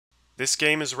This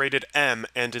game is rated M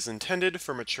and is intended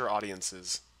for mature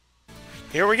audiences.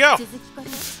 Here we go!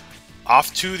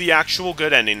 Off to the actual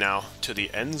good ending now. To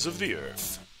the ends of the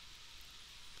earth.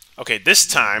 Okay, this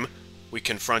time, we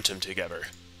confront him together.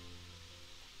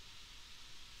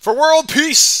 For world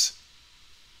peace!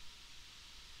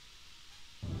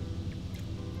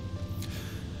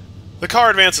 The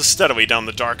car advances steadily down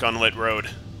the dark, unlit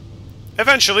road.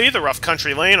 Eventually, the rough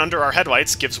country lane under our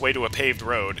headlights gives way to a paved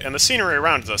road, and the scenery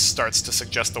around us starts to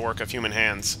suggest the work of human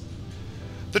hands.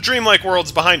 The dreamlike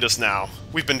world's behind us now.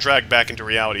 We've been dragged back into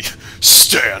reality.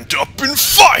 Stand up and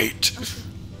fight!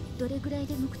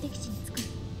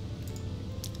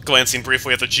 Glancing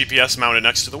briefly at the GPS mounted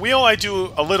next to the wheel, I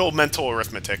do a little mental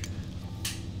arithmetic.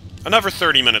 Another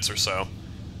 30 minutes or so.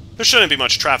 There shouldn't be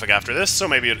much traffic after this, so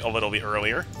maybe a little bit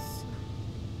earlier.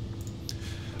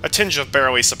 A tinge of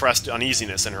barely suppressed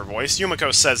uneasiness in her voice,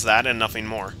 Yumiko says that and nothing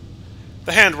more.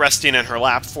 The hand resting in her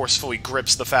lap forcefully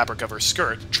grips the fabric of her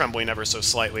skirt, trembling ever so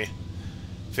slightly.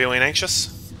 Feeling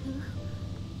anxious?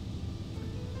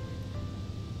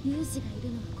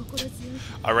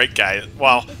 Alright, guys.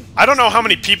 Well, I don't know how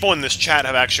many people in this chat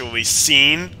have actually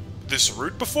seen this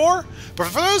route before, but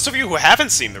for those of you who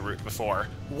haven't seen the route before,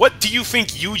 what do you think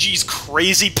Yuji's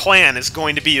crazy plan is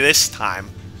going to be this time?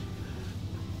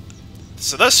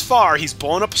 So thus far, he's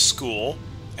blown up a school,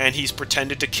 and he's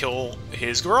pretended to kill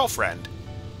his girlfriend.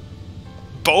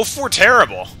 Both were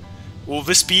terrible. Will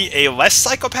this be a less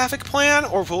psychopathic plan,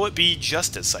 or will it be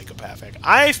just as psychopathic?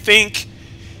 I think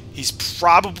he's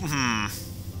probably...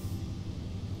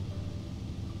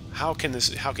 How can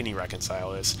he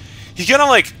reconcile this? He's gonna,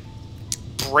 like,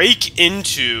 break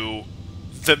into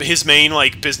his main,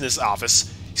 like, business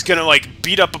office. He's gonna, like,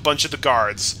 beat up a bunch of the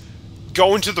guards.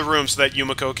 Go into the room so that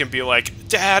Yumiko can be like,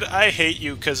 Dad, I hate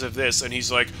you because of this. And he's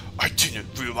like, I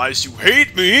didn't realize you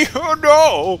hate me. Oh,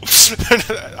 no.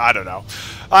 I don't know.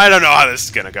 I don't know how this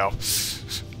is going to go.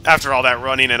 After all that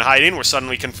running and hiding, we're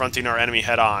suddenly confronting our enemy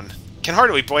head-on. Can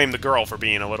hardly blame the girl for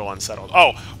being a little unsettled.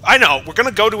 Oh, I know. We're going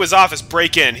to go to his office,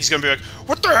 break in. He's going to be like,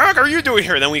 what the heck are you doing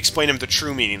here? Then we explain him the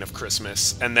true meaning of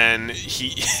Christmas. And then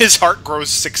his heart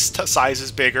grows 6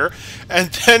 sizes bigger.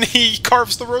 And then he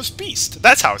carves the roast beast.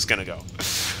 That's how it's going to go.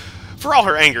 For all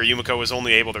her anger, Yumiko was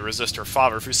only able to resist her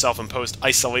father through self-imposed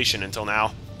isolation until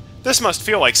now. This must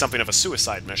feel like something of a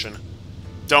suicide mission.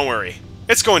 Don't worry.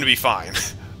 It's going to be fine.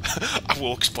 I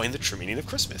will explain the true meaning of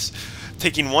Christmas.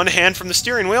 Taking one hand from the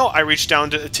steering wheel, I reach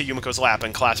down to Yumiko's lap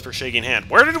and clasp her shaking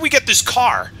hand. Where did we get this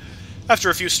car?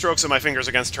 After a few strokes of my fingers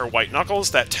against her white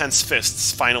knuckles, that tense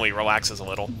fist finally relaxes a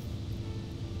little.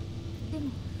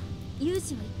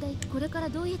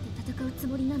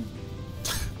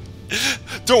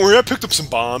 Don't worry, I picked up some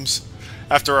bombs.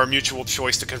 After our mutual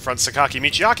choice to confront Sakaki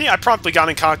Michiaki, I promptly got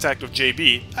in contact with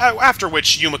JB, after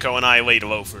which Yumiko and I laid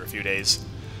low for a few days.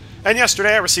 And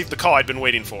yesterday I received the call I'd been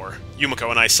waiting for. Yumiko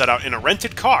and I set out in a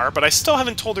rented car, but I still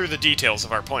haven't told her the details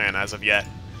of our plan as of yet.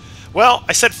 Well,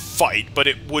 I said fight, but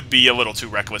it would be a little too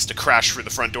reckless to crash through the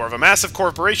front door of a massive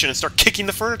corporation and start kicking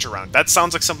the furniture around. That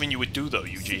sounds like something you would do, though,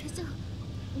 Yuji.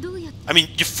 I mean,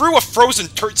 you threw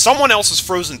someone else's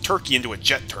frozen turkey into a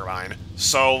jet turbine.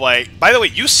 So, like, by the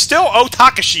way, you still owe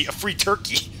Takashi a free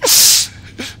turkey.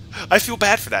 I feel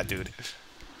bad for that dude.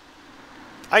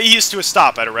 I eased to a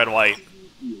stop at a red light.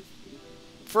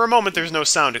 For a moment, there's no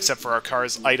sound except for our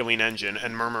car's idling engine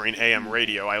and murmuring AM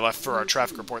radio I left for our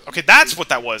traffic report. Okay, that's what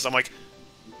that was. I'm like,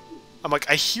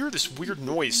 I hear this weird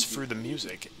noise through the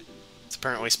music. It's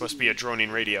apparently supposed to be a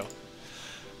droning radio.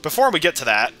 Before we get to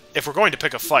that, if we're going to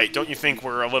pick a fight, don't you think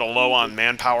we're a little low on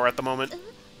manpower at the moment?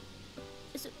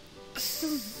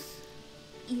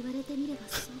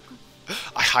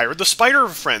 I hired the spider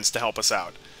friends to help us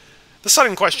out. The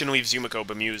sudden question leaves Yumiko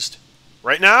bemused.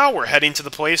 Right now, we're heading to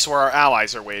the place where our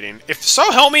allies are waiting. If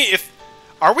so, help me,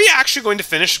 are we actually going to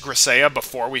finish Grisaia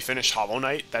before we finish Hollow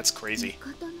Knight? That's crazy.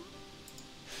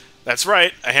 That's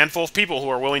right, a handful of people who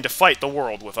are willing to fight the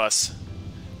world with us.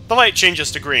 The light changes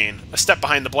to green. A step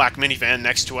behind the black minivan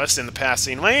next to us in the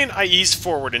passing lane, I ease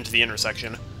forward into the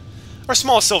intersection. Our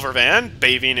small silver van,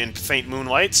 bathing in faint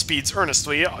moonlight, speeds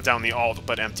earnestly down the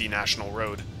all-but-empty National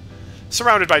Road.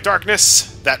 Surrounded by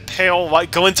darkness, that pale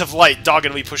glint of light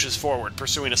doggedly pushes forward,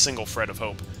 pursuing a single thread of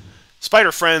hope.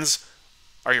 Spider friends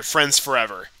are your friends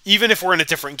forever. Even if we're in a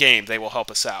different game, they will help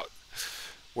us out.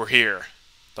 We're here.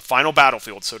 The final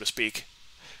battlefield, so to speak.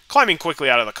 Climbing quickly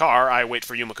out of the car, I wait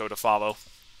for Yumiko to follow.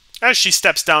 As she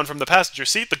steps down from the passenger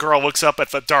seat, the girl looks up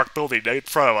at the dark building in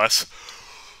front of us.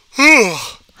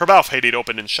 Her mouth hated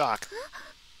open in shock.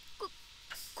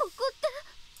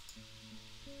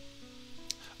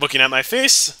 Looking at my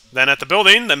face, then at the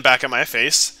building, then back at my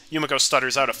face, Yumiko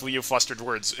stutters out a few flustered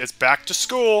words. It's back to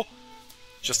school!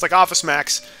 Just like Office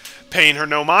Max. Paying her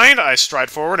no mind, I stride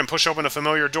forward and push open a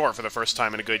familiar door for the first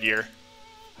time in a good year.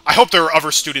 I hope there were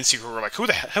other students here who were like, who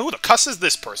the cuss is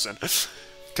this person?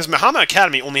 Because Mihama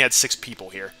Academy only had 6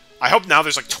 people here. I hope now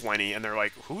there's like 20, and they're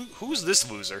like, who's this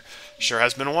loser? Sure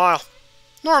has been a while.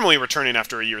 Normally, returning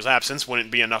after a year's absence wouldn't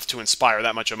be enough to inspire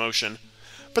that much emotion.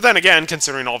 But then again,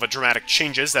 considering all the dramatic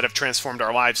changes that have transformed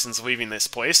our lives since leaving this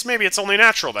place, maybe it's only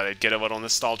natural that I'd get a little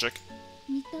nostalgic.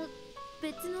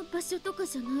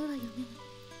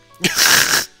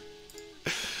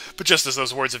 But just as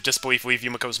those words of disbelief leave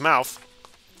Yumiko's mouth,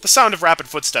 the sound of rapid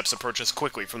footsteps approaches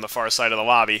quickly from the far side of the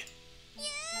lobby.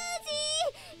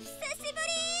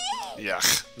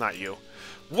 Yuck, not you.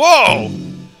 Whoa!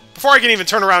 Before I can even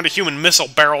turn around, a human missile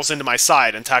barrels into my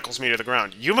side and tackles me to the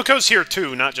ground. Yumiko's here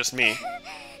too, not just me.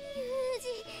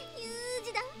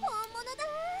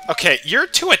 Okay, you're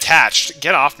too attached.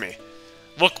 Get off me.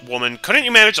 Look, woman, couldn't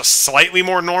you manage a slightly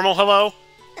more normal hello?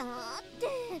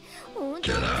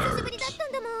 Get out.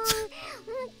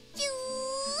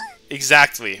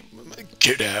 Exactly.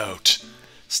 Get out.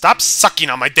 Stop sucking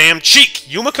on my damn cheek!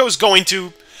 Yumiko's going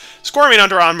to... Squirming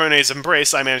under Amane's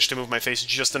embrace, I managed to move my face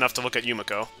just enough to look at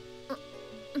Yumiko.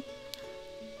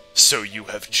 So you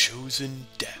have chosen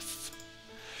death.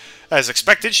 As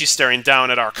expected, she's staring down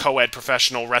at our co-ed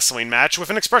professional wrestling match with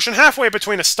an expression halfway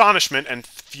between astonishment and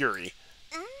fury.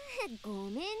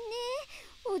 God,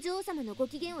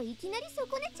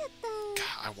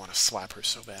 I want to slap her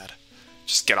so bad.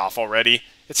 Just get off already.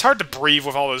 It's hard to breathe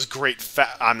with all those great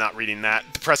I'm not reading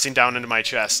that. Pressing down into my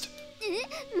chest.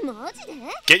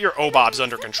 Get your obobs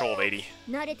under control, lady.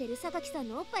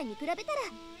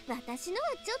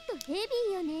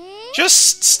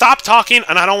 Just stop talking,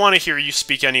 and I don't want to hear you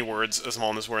speak any words as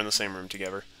long as we're in the same room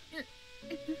together.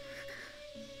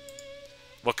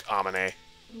 Look, Amane.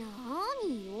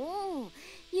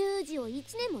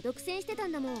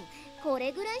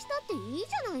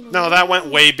 No, that went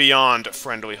way beyond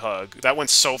friendly hug. That went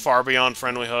so far beyond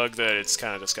friendly hug that it's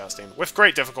kind of disgusting. With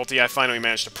great difficulty, I finally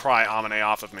managed to pry Amane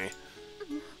off of me.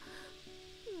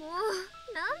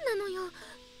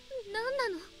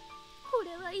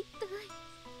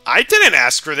 I didn't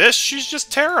ask for this, she's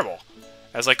just terrible.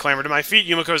 As I clamber to my feet,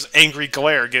 Yumiko's angry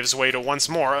glare gives way to once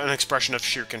more an expression of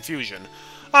sheer confusion.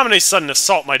 Amane's sudden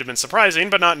assault might have been surprising,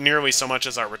 but not nearly so much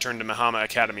as our return to Mihama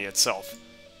Academy itself.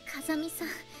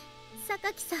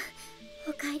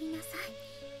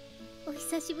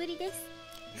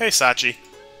 Hey, Sachi.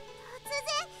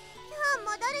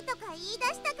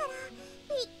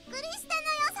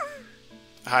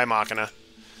 Hi, Makina.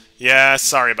 Yeah,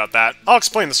 sorry about that. I'll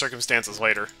explain the circumstances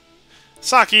later.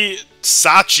 Sachi,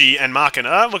 and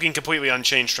Makina, looking completely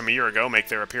unchanged from a year ago, make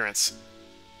their appearance.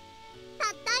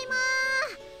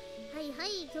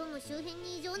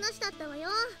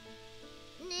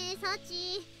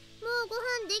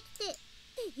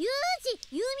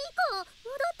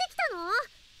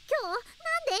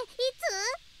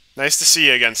 Nice to see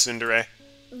you again, Tsundere.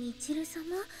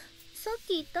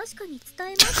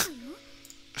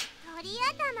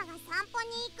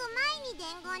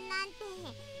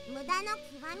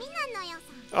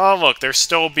 Oh, look, they're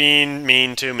still being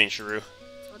mean to Michiru.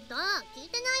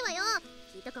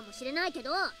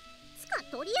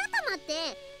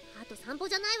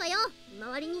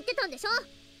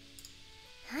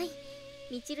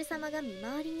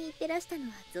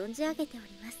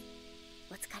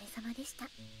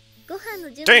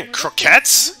 Dang,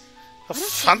 croquettes? How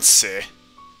fancy.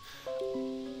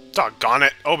 Doggone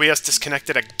it, OBS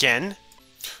disconnected again?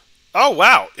 Oh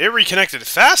wow, it reconnected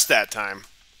fast that time.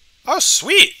 Oh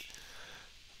sweet.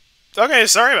 Okay,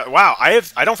 sorry about wow, I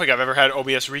don't think I've ever had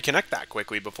OBS reconnect that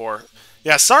quickly before.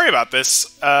 Yeah, sorry about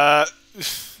this.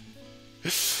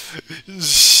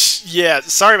 Yeah,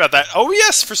 sorry about that.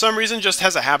 OBS for some reason just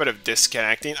has a habit of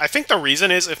disconnecting. I think the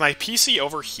reason is if my PC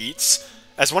overheats,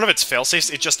 as one of its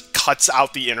failsafes, it just cuts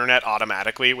out the internet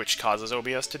automatically, which causes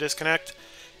OBS to disconnect.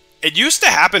 It used to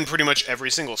happen pretty much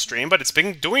every single stream, but it's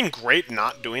been doing great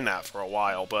not doing that for a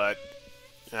while, but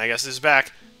I guess it's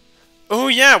back. Oh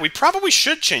yeah, we probably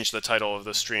should change the title of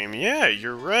the stream. Yeah,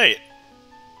 you're right.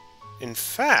 In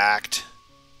fact...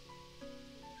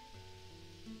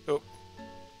 Oh.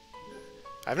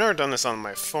 I've never done this on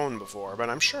my phone before,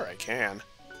 but I'm sure I can.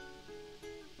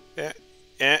 No,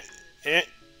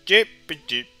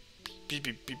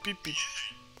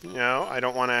 I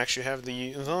don't want to actually have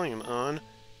the volume on.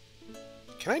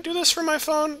 Can I do this from my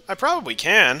phone? I probably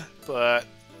can, but...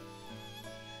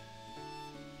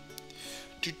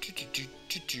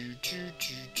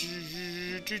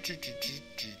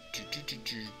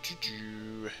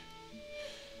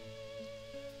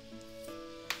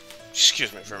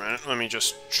 Excuse me for a minute. Let me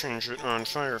just change it on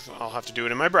Fire. I'll have to do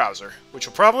it in my browser, which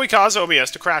will probably cause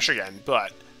OBS to crash again,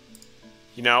 but,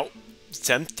 you know,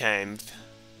 sometimes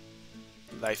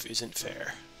life isn't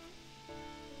fair.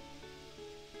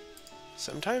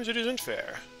 Sometimes it isn't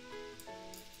fair.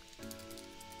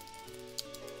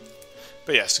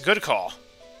 But yes, good call.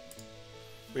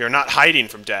 We are not hiding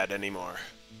from Dad anymore.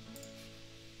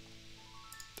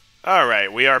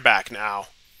 Alright, we are back now.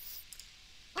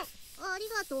 あり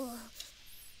がとう。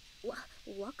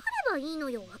わかればいいの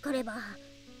よ、わかれば。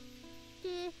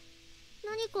で、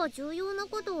何か重要な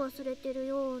こと忘れてる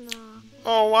ような。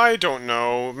Oh, I don't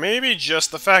know. Maybe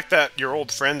just the fact that your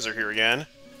old friends are here again.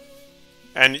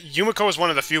 And Yumiko is one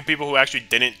of the few people who actually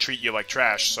didn't treat you like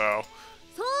trash, so...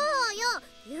 そうよ、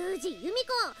ユージ、ユミ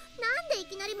コ、なんでい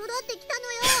きなり戻ってきたの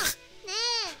よ。ね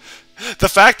え。 The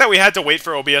fact that we had to wait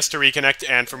for OBS to reconnect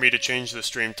and for me to change the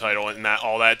stream title and that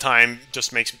all that time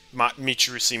just makes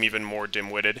Michiru seem even more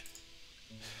dim-witted.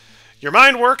 Your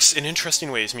mind works in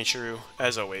interesting ways, Michiru,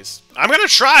 as always. I'm gonna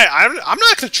try. I'm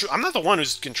not the one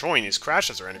who's controlling these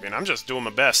crashes or anything. I'm just doing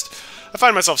my best. I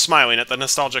find myself smiling at the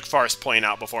nostalgic farce playing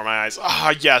out before my eyes.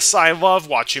 Ah, yes, I love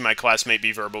watching my classmate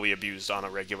be verbally abused on a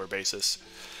regular basis.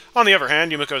 On the other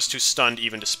hand, Yumiko's too stunned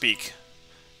even to speak.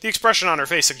 The expression on her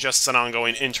face suggests an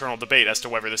ongoing internal debate as to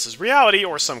whether this is reality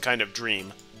or some kind of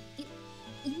dream.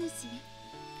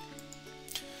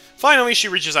 Finally, she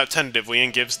reaches out tentatively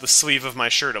and gives the sleeve of my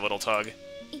shirt a little tug.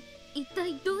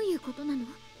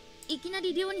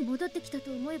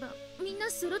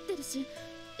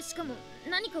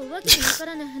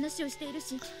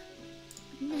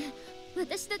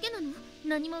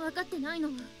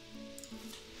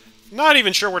 Not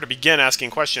even sure where to begin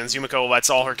asking questions, Yumiko lets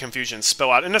all her confusion spill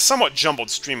out in a somewhat jumbled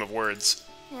stream of words.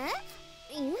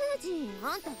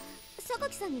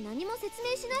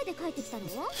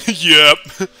 Yep.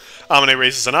 Amane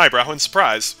raises an eyebrow in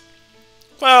surprise.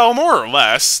 Well, more or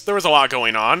less. There was a lot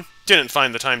going on. Didn't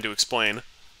find the time to explain.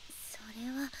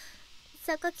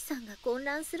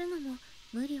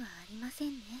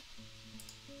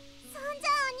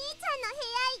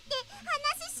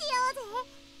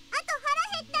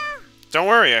 Don't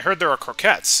worry, I heard there are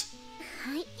croquettes.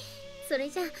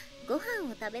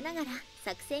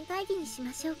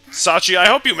 Sachi, I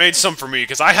hope you made some for me,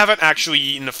 because I haven't actually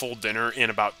eaten a full dinner in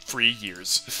about 3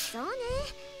 years.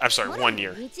 I'm sorry, 1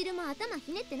 year.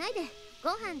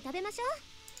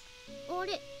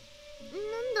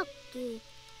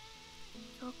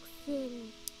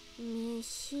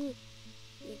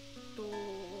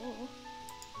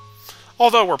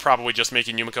 Although we're probably just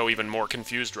making Yumiko even more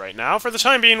confused right now, for the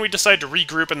time being we decide to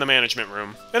regroup in the management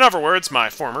room. In other words, my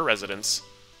former residence.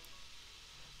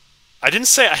 I didn't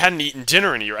say I hadn't eaten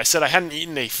dinner in a year, I said I hadn't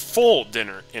eaten a full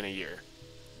dinner in a year.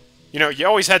 You know, you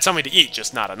always had something to eat,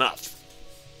 just not enough.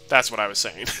 That's what I was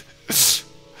saying.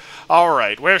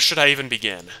 Alright, where should I even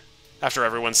begin? After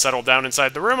everyone's settled down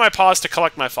inside the room, I pause to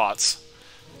collect my thoughts.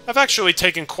 I've actually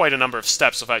taken quite a number of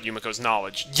steps without Yumiko's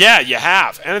knowledge. Yeah, you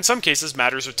have! And in some cases,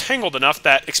 matters are tangled enough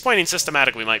that explaining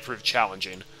systematically might prove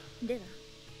challenging.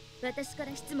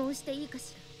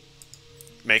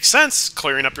 Makes sense.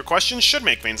 Clearing up your questions should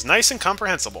make things nice and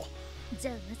comprehensible.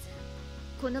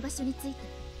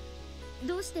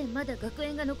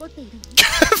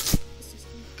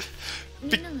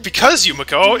 Because,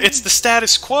 Yumiko, it's the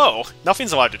status quo.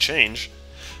 Nothing's allowed to change.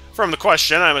 From the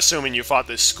question, I'm assuming you thought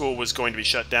this school was going to be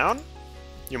shut down?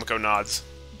 Yumiko nods.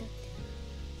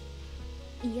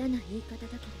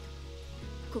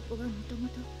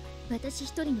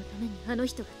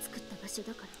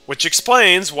 Which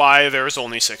explains why there's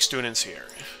only 6 students here.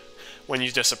 When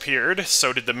you disappeared,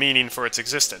 so did the meaning for its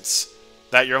existence.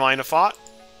 That your line of thought?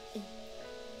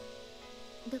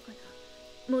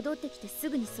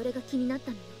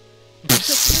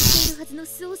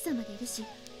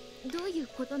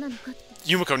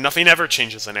 Yumiko, nothing ever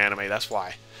changes in anime, that's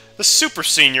why. The super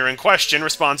senior in question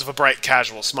responds with a bright,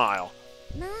 casual smile.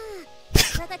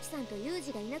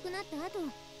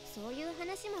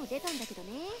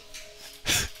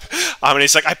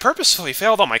 Amane's like, I purposefully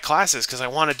failed all my classes because I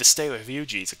wanted to stay with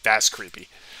Yuji. He's like, that's creepy.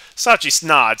 Sachi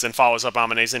nods and follows up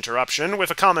Amane's interruption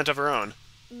with a comment of her own.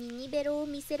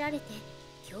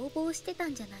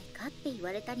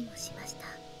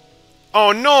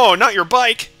 Oh no, not your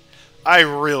bike! I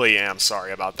really am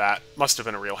sorry about that. Must have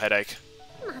been a real headache.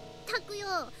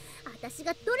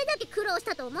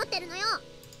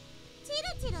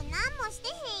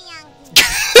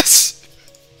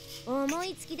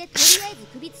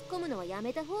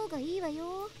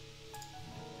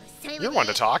 You're one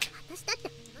to talk.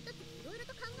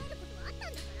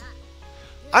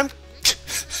 I'm...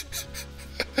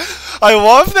 I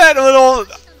love that little...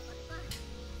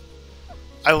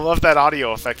 I love that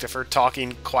audio effect of her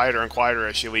talking quieter and quieter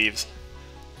as she leaves.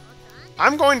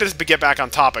 I'm going to get back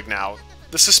on topic now.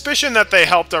 The suspicion that they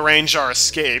helped arrange our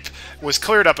escape was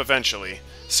cleared up eventually.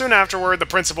 Soon afterward, the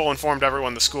principal informed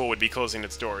everyone the school would be closing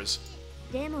its doors.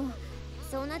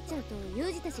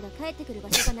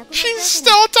 She's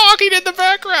still talking in the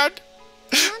background!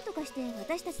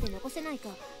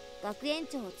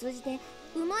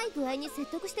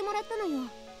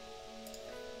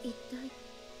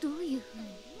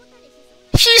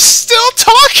 She's still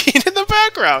talking in the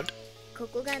background! こ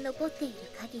こが残っている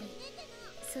限り、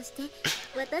そして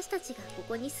私たちがこ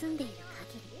こに住んでいる限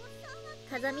り、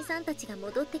風見さんたちが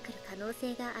戻ってくる可能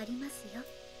性がありますよ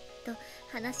と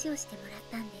話をしてもらっ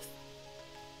たんです。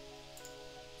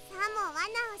さも罠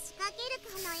を仕掛ける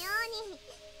かのように、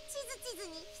地図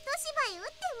に一芝居打っ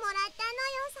てもらったの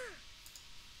よさ。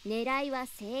狙いは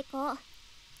成功。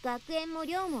学園も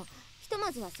寮もひと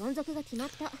まずは存続が決まっ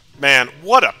た。Man,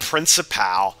 what a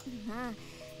principal! まあ、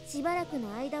しばらく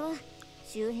の間は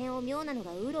周辺を妙なの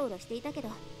がうろうろしていたけど、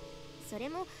それ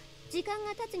も時間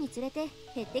が経つにつれて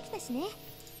減ってきたしね。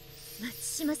松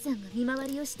島さんが見回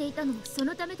りをしていたのもそ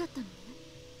のためだったのね。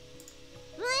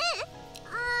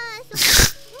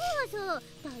そう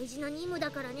大事な任務だ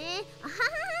からね。あははは。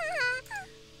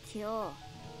今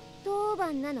日当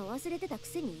番なの忘れてたく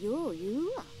せによう言う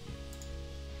わ。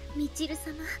みちる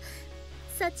様、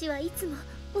幸はいつも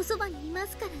おそばにいま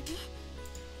すからね。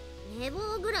寝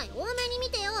坊ぐらい多めに見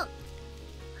てよ。あ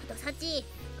とサチ、か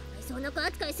わいそうな子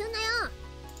扱いすんなよ。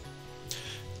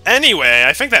Anyway,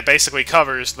 I think that basically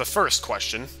covers the first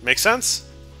question. Make sense?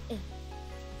 え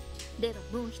え。では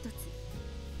もう一つ。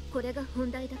これが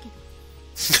本題だけど。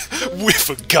With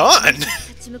a gun?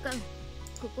 立ち向かう。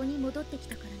ここに戻ってき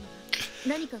たからには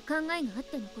何か考えがあっ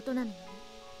てのことなのよね。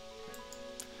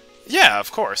Yeah,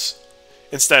 of course.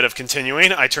 Instead of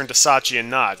continuing, I turn to Sachi and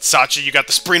nod. Sachi, you got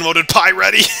the spring-loaded pie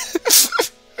ready?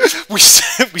 we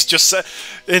just said...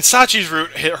 In Sachi's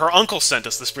route, her uncle sent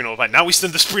us the spring-loaded pie. Now we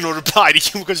send the spring-loaded pie to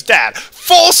Yumiko's dad.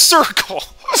 Full circle!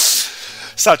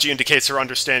 Sachi indicates her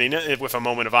understanding with a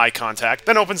moment of eye contact,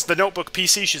 then opens the notebook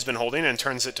PC she's been holding and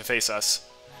turns it to face us.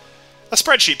 A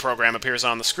spreadsheet program appears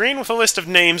on the screen with a list of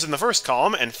names in the first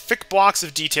column and thick blocks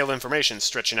of detailed information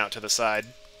stretching out to the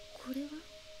side.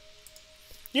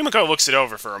 Yumiko looks it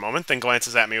over for a moment, then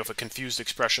glances at me with a confused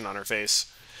expression on her face.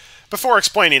 Before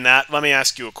explaining that, let me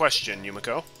ask you a question,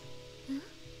 Yumiko.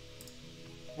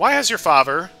 Why has your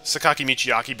father, Sakaki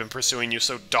Michiaki, been pursuing you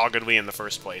so doggedly in the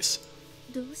first place?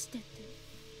 どうしてって、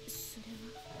それ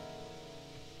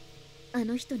はあ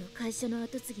の人の会社の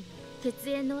跡継ぎに血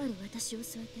縁のある私を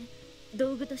添えて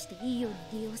道具としていいよ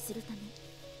うに利用するため。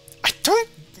I don't...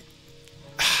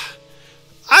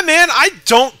 man, I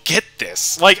don't get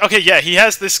this. Like, okay, yeah, he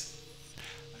has this...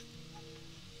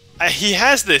 he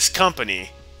has this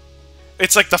company.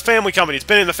 It's like the family company. It's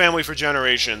been in the family for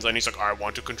generations, and he's like, I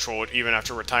want to control it even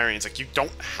after retiring. It's like, you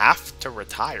don't have to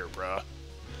retire, bruh.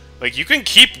 Like, you can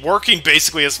keep working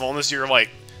basically as long as you're, like...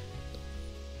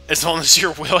 as long as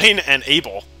you're willing and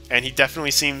able. And he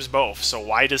definitely seems both, so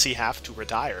why does he have to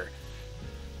retire?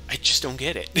 I just don't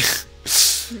get it.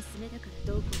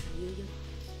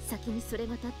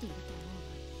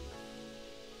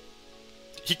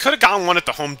 He could have gotten one at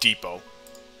the Home Depot.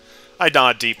 I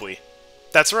nod deeply.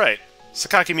 That's right.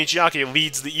 Sakaki Michiaki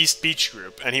leads the East Beach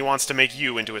Group, and he wants to make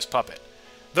you into his puppet.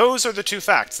 Those are the two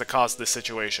facts that caused this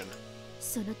situation.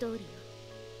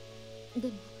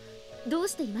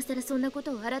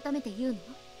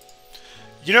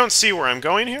 You don't see where I'm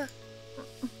going here?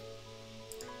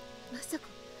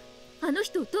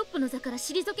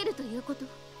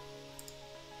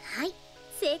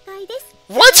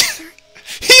 What?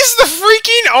 He's the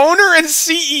freaking owner and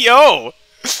CEO!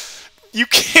 You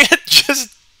can't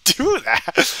just do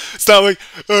that. It's not like,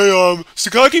 hey,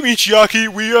 Sakaki Michiaki,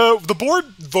 the board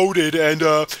voted, and,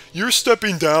 you're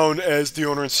stepping down as the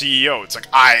owner and CEO. It's like,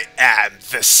 I am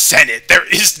the Senate. There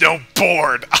is no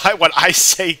board. What I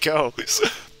say goes.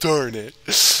 Darn it.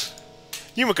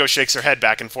 Yumiko shakes her head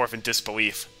back and forth in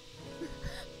disbelief.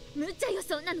 He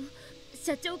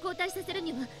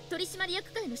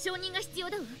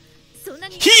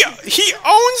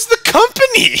owns the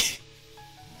company!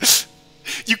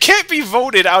 You can't be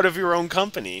voted out of your own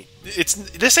company.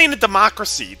 This ain't a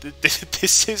democracy.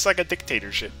 This is like a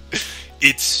dictatorship.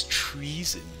 It's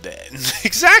treason, then.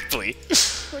 Exactly.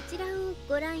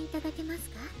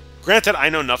 Granted, I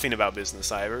know nothing about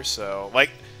business either, so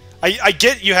like, I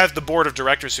get you have the board of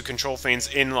directors who control things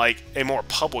in, like, a more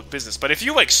public business, but if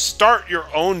you, like, start your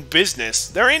own business,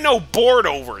 there ain't no board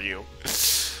over you.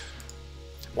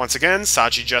 Once again,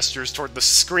 Sachi gestures toward the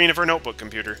screen of her notebook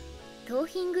computer.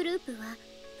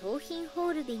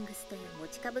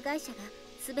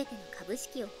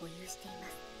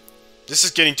 This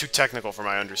is getting too technical for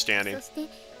my understanding.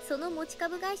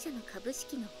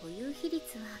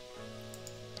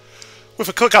 With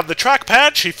a click on the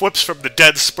trackpad, she flips from the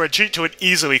dense spreadsheet to an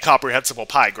easily comprehensible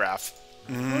pie graph.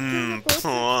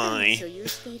 Pie.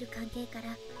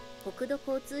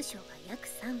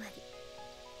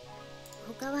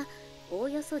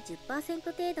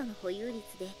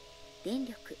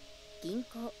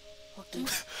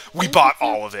 We bought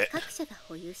all of it.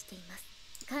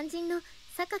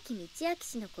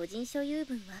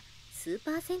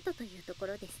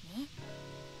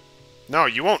 No,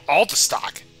 you own all the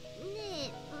stock.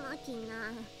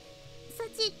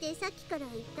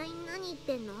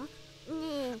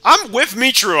 I'm with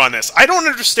Michiru on this. I don't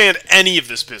understand any of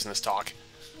this business talk.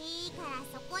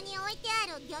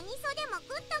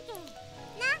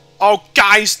 Oh,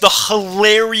 guys, the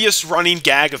hilarious running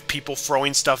gag of people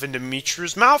throwing stuff into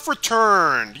Michiru's mouth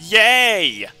returned.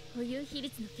 Yay!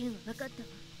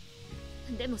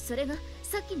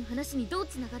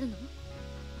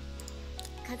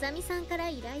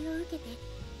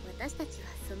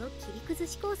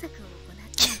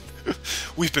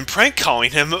 We've been prank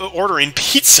calling him, ordering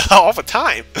pizza all the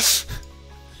time.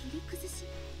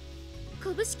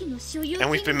 And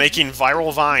we've been making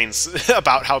viral vines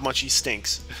about how much he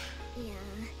stinks.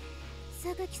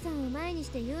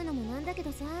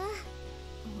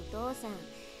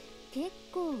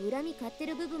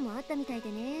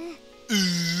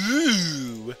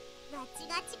 Ooh.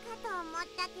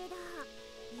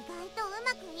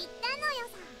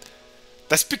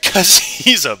 That's because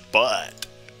he's a butt.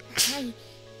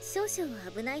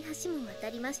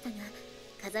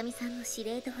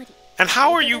 And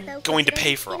how are you going to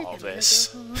pay for all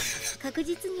this?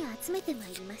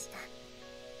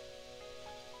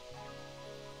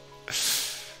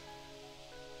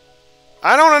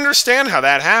 I don't understand how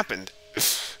that happened.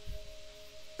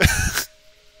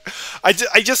 I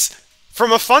just,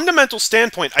 from a fundamental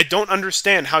standpoint, I don't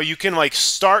understand how you can, like,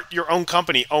 start your own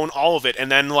company, own all of it,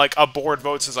 and then, like, a board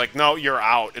votes is like, no, you're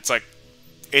out. It's like,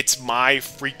 it's my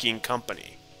freaking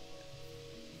company.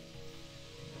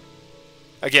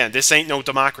 Again, this ain't no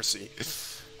democracy.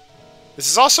 This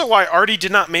is also why Artie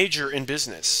did not major in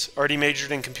business. Artie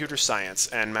majored in computer science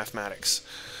and mathematics.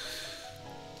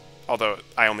 Although,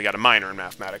 I only got a minor in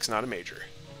mathematics, not a major.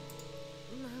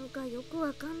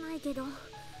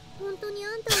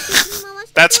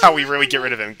 That's how we really get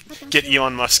rid of him. Get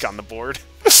Elon Musk on the board.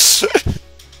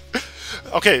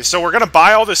 Okay, so we're gonna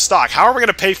buy all this stock. How are we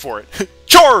gonna pay for it?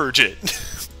 Charge it!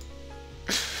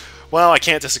 Well, I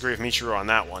can't disagree with Michiru on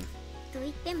that one.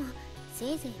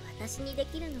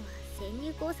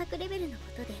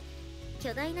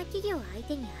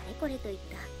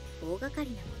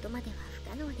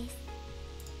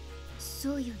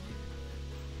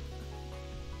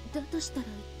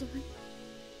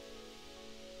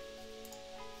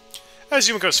 As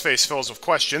Yumiko's face fills with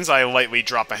questions, I lightly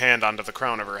drop a hand onto the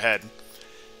crown of her head.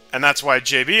 And that's why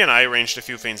JB and I arranged a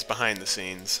few things behind the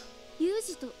scenes.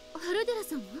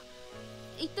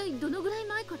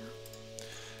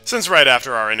 Since right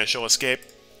after our initial escape.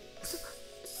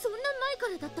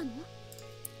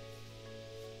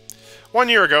 1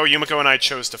 year ago, Yumiko and I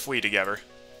chose to flee together.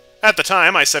 At the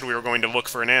time, I said we were going to look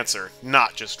for an answer,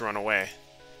 not just run away.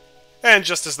 And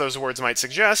just as those words might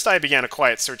suggest, I began a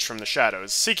quiet search from the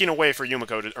shadows, seeking a way for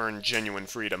Yumiko to earn genuine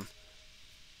freedom.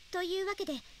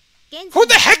 Who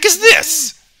the heck is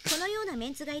this?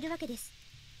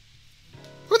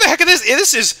 Who the heck is this?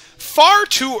 This is far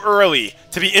too early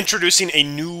to be introducing a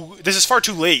new... This is far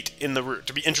too late in the route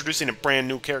to be introducing a brand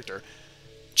new character.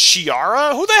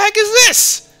 Chiara? Who the heck is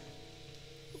this?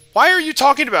 Why are you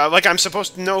talking about it like I'm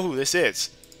supposed to know who this is?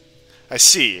 I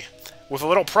see. With a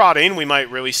little prodding, we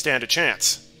might really stand a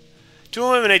chance. To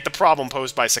eliminate the problem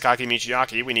posed by Sakaki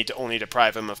Michiaki, we need to only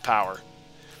deprive him of power.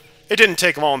 It didn't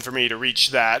take long for me to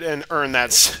reach that and earn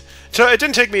that... It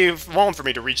didn't take me long for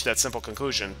me to reach that simple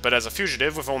conclusion, but as a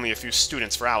fugitive with only a few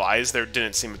students for allies, there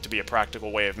didn't seem to be a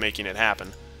practical way of making it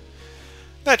happen.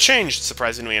 That changed,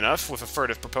 surprisingly enough, with a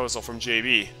furtive proposal from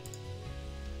JB.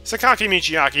 Sakaki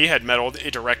Michiaki had meddled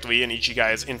directly in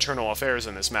Ichigai's internal affairs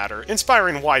in this matter,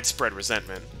 inspiring widespread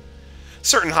resentment.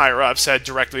 Certain higher-ups had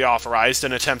directly authorized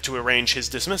an attempt to arrange his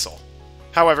dismissal.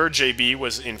 However, JB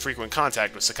was in frequent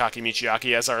contact with Sakaki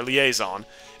Michiaki as our liaison.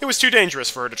 It was too dangerous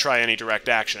for her to try any direct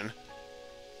action.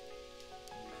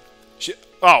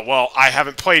 Oh, well, I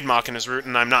haven't played Machina's Route,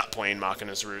 and I'm not playing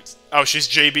Machina's Route. Oh, she's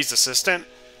JB's assistant?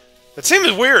 That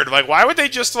seems weird. Like, why would they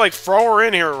just, like, throw her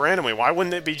in here randomly? Why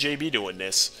wouldn't it be JB doing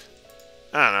this?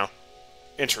 I don't know.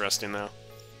 Interesting, though.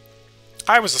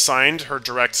 I was assigned her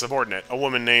direct subordinate, a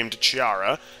woman named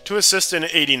Chiara, to assist in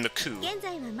aiding the coup.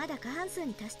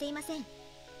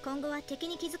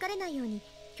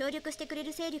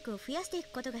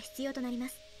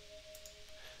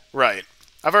 Right.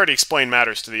 I've already explained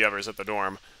matters to the others at the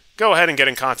dorm. Go ahead and get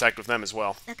in contact with them as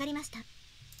well.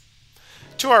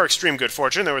 To our extreme good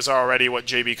fortune, there was already what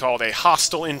JB called a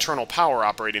hostile internal power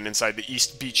operating inside the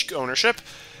East Beach ownership,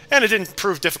 and it didn't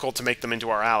prove difficult to make them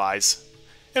into our allies.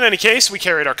 In any case, we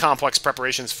carried our complex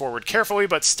preparations forward carefully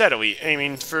but steadily,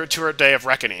 aiming to our day of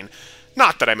reckoning.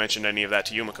 Not that I mentioned any of that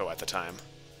to Yumiko at the time.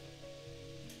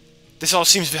 This all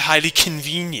seems highly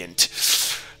convenient.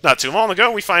 Not too long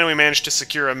ago, we finally managed to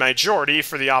secure a majority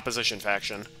for the opposition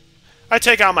faction. I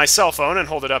take out my cell phone and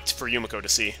hold it up for Yumiko to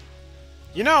see.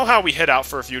 You know how we hid out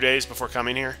for a few days before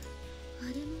coming here?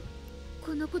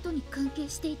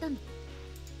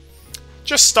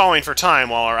 Just stalling for time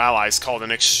while our allies called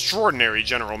an extraordinary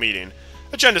general meeting.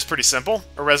 Agenda's pretty simple.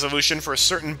 A resolution for a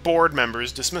certain board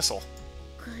member's dismissal.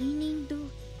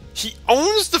 He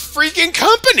owns the freaking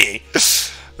company!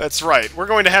 That's right. We're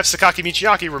going to have Sakaki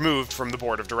Michiaki removed from the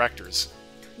board of directors.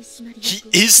 He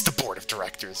is the board of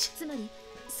directors.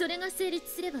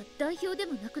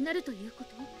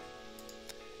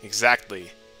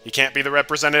 Exactly. He can't be the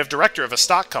representative director of a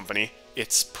stock company.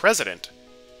 It's president.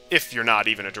 If you're not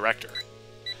even a director.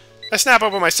 I snap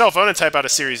open my cell phone and type out a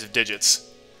series of digits.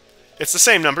 It's the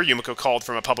same number Yumiko called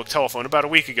from a public telephone about a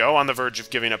week ago, on the verge of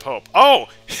giving up hope. Oh!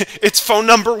 It's phone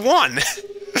number 1!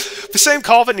 The same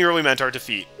call that nearly meant our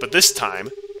defeat, but this time,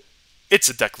 it's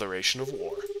a declaration of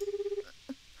war.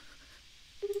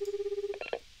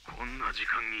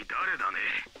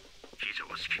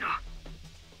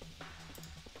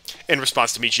 In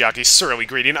response to Michiaki's surly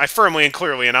greeting, I firmly and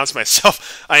clearly announced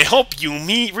myself, I hope you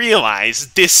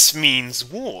realize this means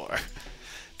war.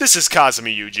 This is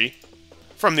Kazumi Yuji.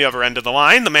 From the other end of the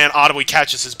line, the man audibly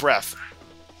catches his breath.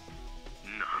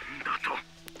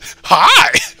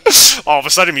 Hi! All of a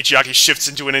sudden, Michiaki shifts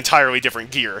into an entirely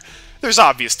different gear. There's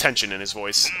obvious tension in his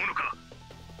voice.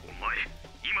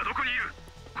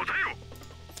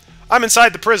 I'm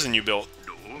inside the prison you built.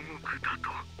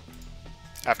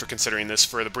 After considering this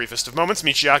for the briefest of moments,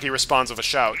 Michiaki responds with a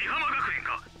shout.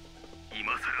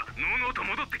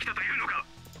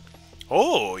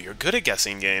 Oh, you're good at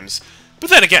guessing games. But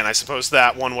then again, I suppose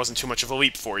that one wasn't too much of a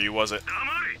leap for you, was it?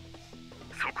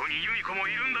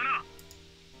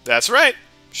 That's right.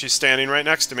 She's standing right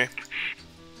next to me.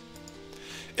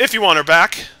 If you want her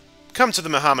back, come to the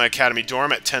Mihama Academy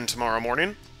dorm at 10 tomorrow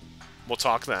morning. We'll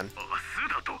talk then.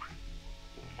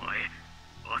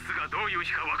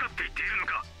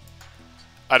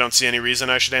 I don't see any reason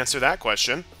I should answer that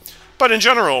question. But in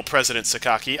general, President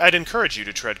Sakaki, I'd encourage you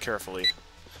to tread carefully.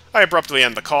 I abruptly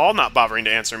end the call, not bothering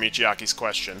to answer Michiaki's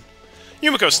question.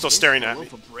 Yumiko's still staring at me.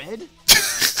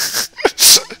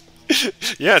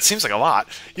 Yeah, it seems like a lot.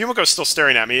 Yumiko's still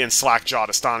staring at me in slack-jawed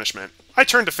astonishment. I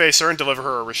turn to face her and deliver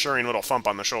her a reassuring little thump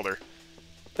on the shoulder.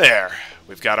 There.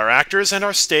 We've got our actors and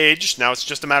our stage. Now it's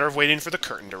just a matter of waiting for the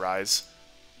curtain to rise.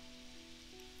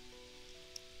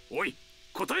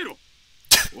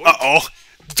 Uh-oh.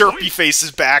 Derpy face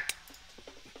is back.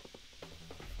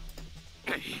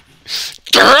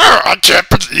 I can't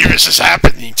believe this is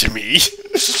happening to me.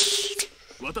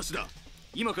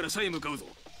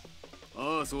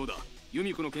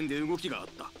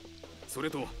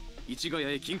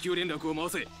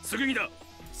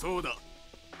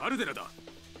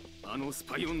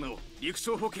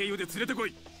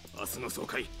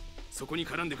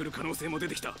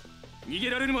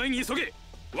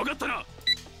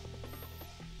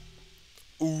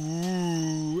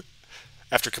 Ooh.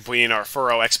 After completing our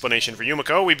thorough explanation for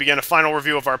Yumiko, we begin a final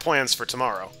review of our plans for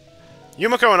tomorrow.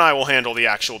 Yumiko and I will handle the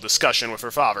actual discussion with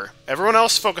her father. Everyone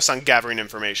else focus on gathering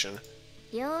information.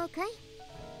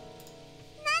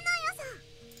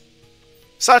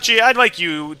 Sachi, I'd like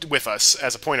you with us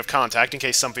as a point of contact in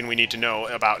case something we need to know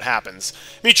about happens.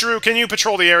 Michiru, can you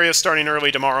patrol the area starting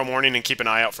early tomorrow morning and keep an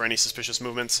eye out for any suspicious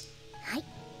movements?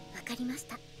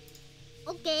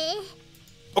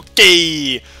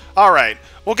 Okay. Alright,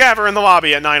 we'll gather in the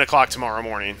lobby at 9 o'clock tomorrow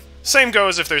morning. Same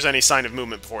goes if there's any sign of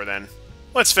movement before then.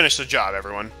 Let's finish the job,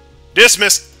 everyone.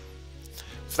 Dismissed!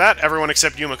 For that, everyone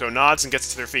except Yumiko nods and gets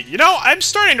to their feet. You know, I'm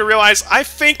starting to realize, I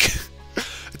think...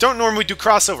 I don't normally do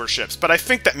crossover ships, but I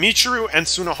think that Michiru and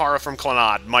Tsunohara from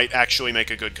Clannad might actually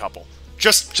make a good couple.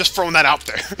 Just throwing that out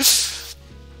there.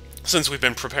 Since we've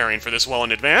been preparing for this well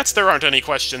in advance, there aren't any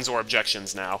questions or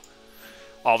objections now.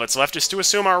 All that's left is to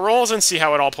assume our roles and see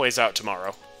how it all plays out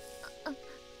tomorrow.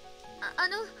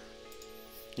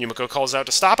 Yumiko calls out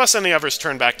to stop us, and the others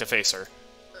turn back to face her.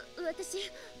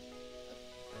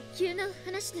 急な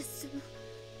話です。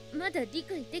まだ理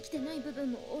解できてない部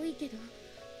分も多いけど、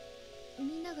み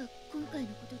んなが今回の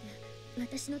ことで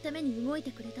私のために動い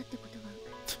てくれたってこと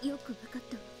はよく分かっ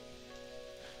たわ。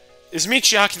Is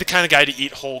Michiaki the kind of guy to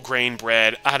eat whole grain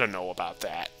bread? I don't know about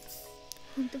that.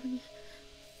 本当に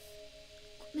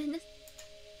ごめんなさい。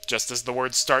 Just as the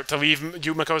words start to leave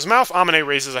Yumiko's mouth, Amane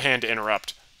raises a hand to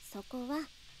interrupt. そこは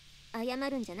謝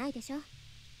るんじゃないでしょ。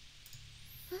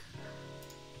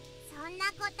そんな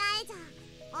答えじゃ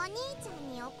お兄ちゃ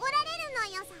んに怒られる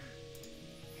のよさ。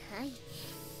はい、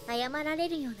謝られ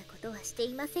るようなことはして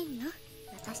いませんよ、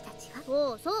私たちは。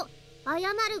そうそう、謝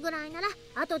るぐらいなら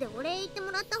後でお礼言って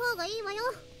もらった方がいいわよ。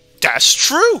 That's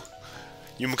true!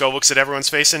 Yumiko looks at everyone's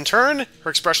face in turn, her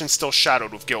expression still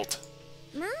shadowed with guilt.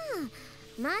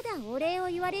 まだお礼を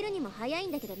言われるにも早い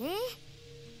んだけどね。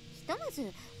ひとま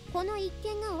ずこの一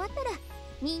件が終わったら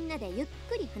みんなでゆっ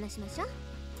くり話しましょう。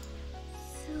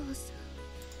そうそ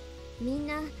う、みん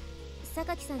な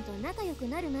榊さんと仲良く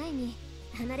なる前に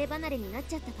離れ離れになっ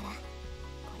ちゃったから、こ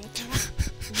れ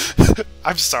か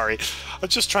ら I'm sorry. I'm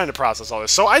just trying to process all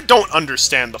this. So I don't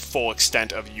understand the full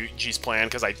extent of Yuji's plan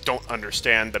because I don't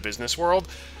understand the business world.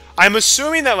 I'm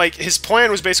assuming that, like, his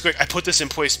plan was basically, like, I put this in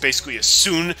place basically as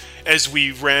soon as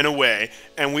we ran away,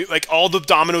 and we, like, all the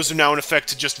dominoes are now in effect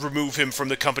to just remove him from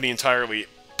the company entirely.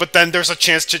 But then there's a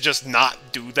chance to just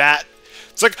not do that.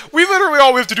 It's like, we literally,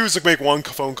 all we have to do is, like, make one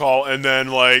phone call, and then,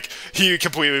 like, he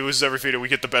completely loses every feat and we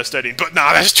get the best ending. But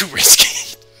nah, that's too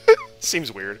risky.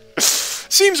 Seems weird.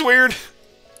 Seems weird.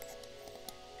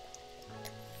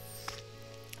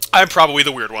 I'm probably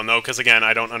the weird one, though, because, again,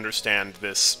 I don't understand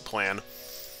this plan.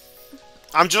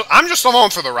 I'm just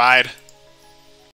along for the ride.